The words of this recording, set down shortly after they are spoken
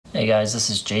Hey guys, this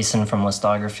is Jason from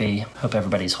Listography. Hope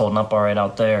everybody's holding up alright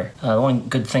out there. The one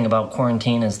good thing about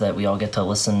quarantine is that we all get to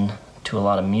listen to a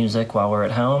lot of music while we're at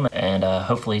home, and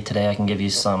hopefully today I can give you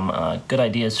some good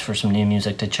ideas for some new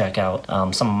music to check out.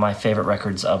 Some of my favorite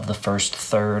records of the first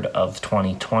third of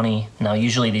 2020. Now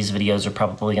usually these videos are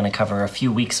probably going to cover a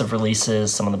few weeks of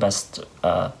releases, some of the best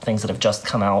things that have just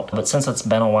come out, but since it's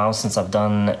been a while since I've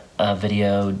done a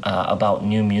video about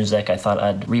new music, I thought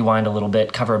I'd rewind a little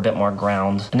bit, cover a bit more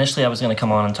ground. Initially I was going to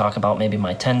come on and talk about maybe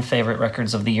my 10 favorite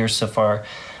records of the year so far,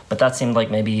 but that seemed like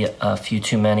maybe a few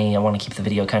too many. I want to keep the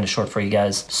video kind of short for you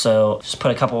guys. So just put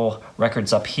a couple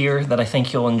records up here that I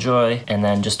think you'll enjoy, and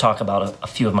then just talk about a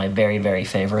few of my very, very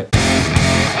favorite.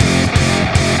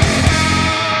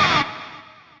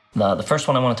 The first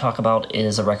one I want to talk about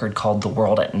is a record called The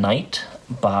World at Night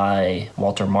by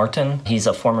Walter Martin. He's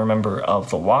a former member of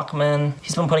the Walkmen.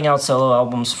 He's been putting out solo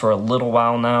albums for a little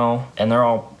while now, and they're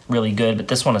all really good, but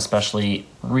this one especially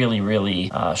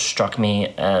really struck me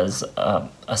as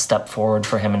a step forward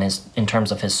for him in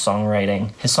terms of his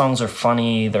songwriting. His songs are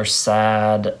funny, they're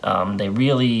sad, they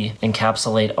really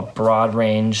encapsulate a broad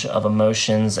range of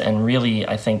emotions and really,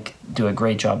 I think, do a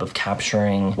great job of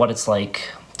capturing what it's like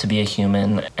to be a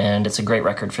human, and it's a great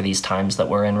record for these times that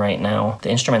we're in right now. The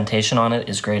instrumentation on it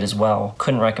is great as well.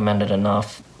 Couldn't recommend it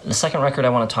enough. The second record I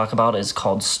want to talk about is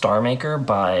called Starmaker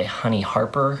by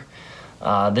Harper.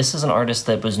 This is an artist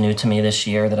that was new to me this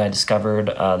year that I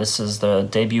discovered. This is the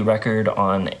debut record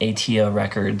on ATO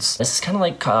Records. This is kind of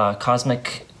like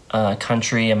cosmic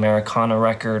country Americana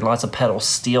record, lots of pedal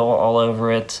steel all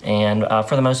over it, and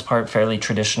for the most part fairly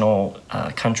traditional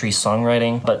country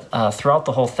songwriting, but throughout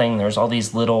the whole thing there's all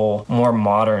these little more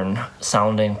modern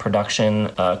sounding production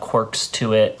quirks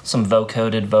to it, some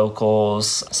vocoded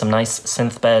vocals, some nice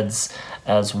synth beds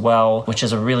as well, which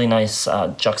is a really nice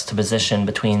juxtaposition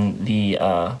between the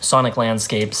sonic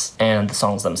landscapes and the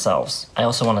songs themselves. I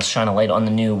also want to shine a light on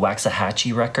the new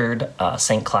Waxahatchee record,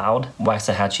 St. Cloud.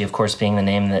 Waxahatchee, of course, being the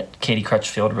name that Katie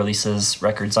Crutchfield releases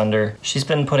records under. She's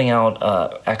been putting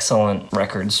out excellent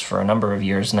records for a number of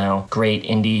years now. Great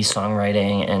indie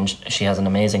songwriting, and she has an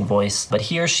amazing voice. But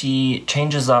here she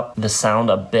changes up the sound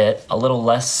a bit, a little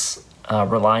less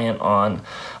reliant on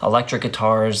electric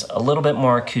guitars, a little bit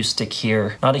more acoustic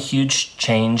here. Not a huge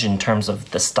change in terms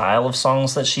of the style of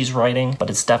songs that she's writing, but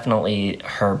it's definitely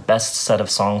her best set of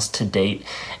songs to date,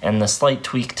 and the slight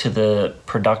tweak to the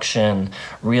production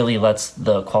really lets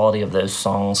the quality of those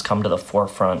songs come to the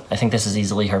forefront. I think this is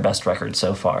easily her best record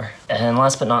so far. And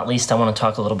last but not least, I want to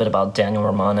talk a little bit about Daniel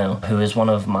Romano, who is one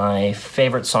of my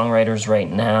favorite songwriters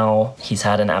right now. He's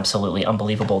had an absolutely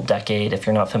unbelievable decade. If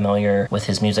you're not familiar with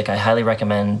his music, I highly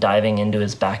recommend diving into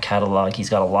his back catalog. He's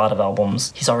got a lot of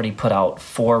albums. He's already put out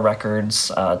 4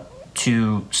 records,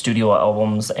 2 studio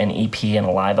albums, an EP, and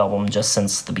a live album just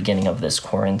since the beginning of this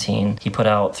quarantine. He put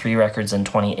out 3 records in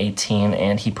 2018,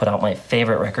 and he put out my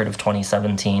favorite record of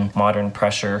 2017, Modern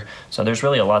Pressure. So there's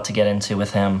really a lot to get into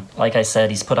with him. Like I said,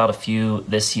 he's put out a few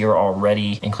this year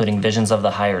already, including Visions of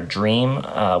the Higher Dream,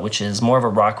 which is more of a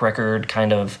rock record,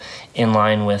 kind of in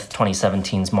line with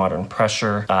 2017's Modern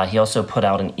Pressure. He also put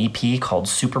out an EP called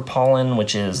Super Pollen,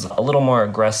 which is a little more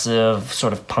aggressive,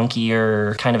 sort of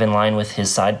punkier, kind of in line with his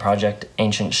side project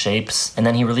Ancient Shapes. And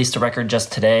then he released a record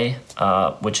just today,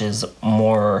 which is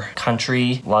more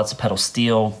country, lots of pedal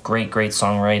steel, great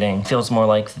songwriting. Feels more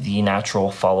like the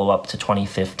natural follow-up to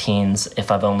 2015's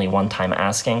If I've Only One Time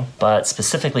Asking. But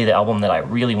specifically the album that I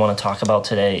really want to talk about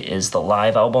today is the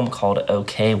live album called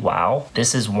OK Wow.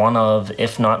 This is one of,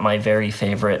 if not my very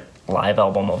favorite live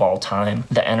album of all time.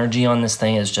 The energy on this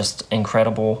thing is just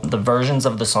incredible. The versions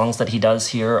of the songs that he does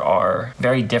here are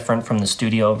very different from the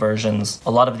studio versions.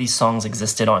 A lot of these songs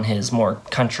existed on his more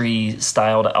country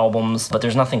styled albums, but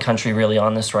there's nothing country really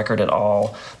on this record at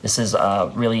all. This is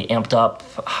really amped up,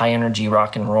 high energy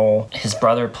rock and roll. His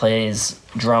brother plays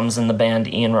drums in the band,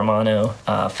 Ian Romano,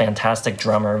 fantastic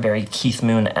drummer, very Keith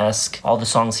Moon-esque. All the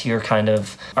songs here kind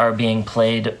of are being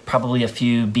played probably a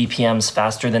few BPMs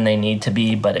faster than they need to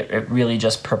be, but it really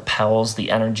just propels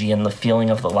the energy and the feeling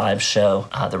of the live show.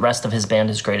 The rest of his band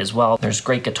is great as well. There's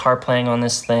great guitar playing on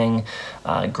this thing,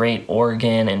 great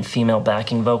organ and female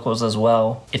backing vocals as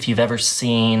well. If you've ever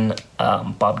seen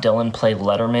Bob Dylan play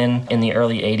Letterman in the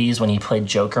early 80s when he played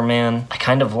Joker Man, I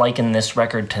kind of liken this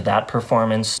record to that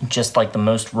performance, just like the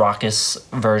most raucous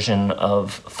version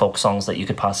of folk songs that you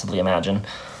could possibly imagine.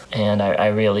 And I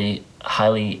really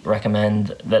highly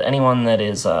recommend that anyone that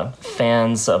is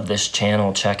fans of this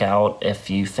channel check out.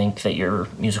 If you think that your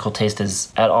musical taste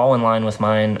is at all in line with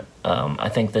mine, I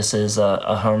think this is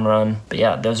a home run. But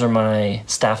yeah, those are my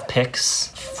staff picks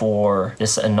for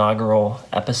this inaugural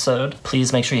episode.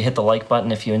 Please make sure you hit the like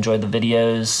button if you enjoyed the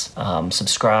videos,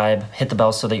 subscribe, hit the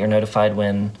bell so that you're notified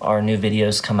when our new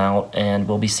videos come out, and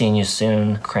we'll be seeing you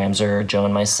soon, Cramser, Joe,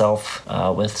 and myself,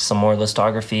 with some more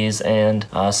listographies and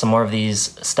some more of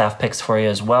these staff picks for you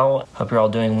as well. Hope you're all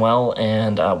doing well,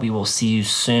 and we will see you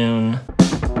soon.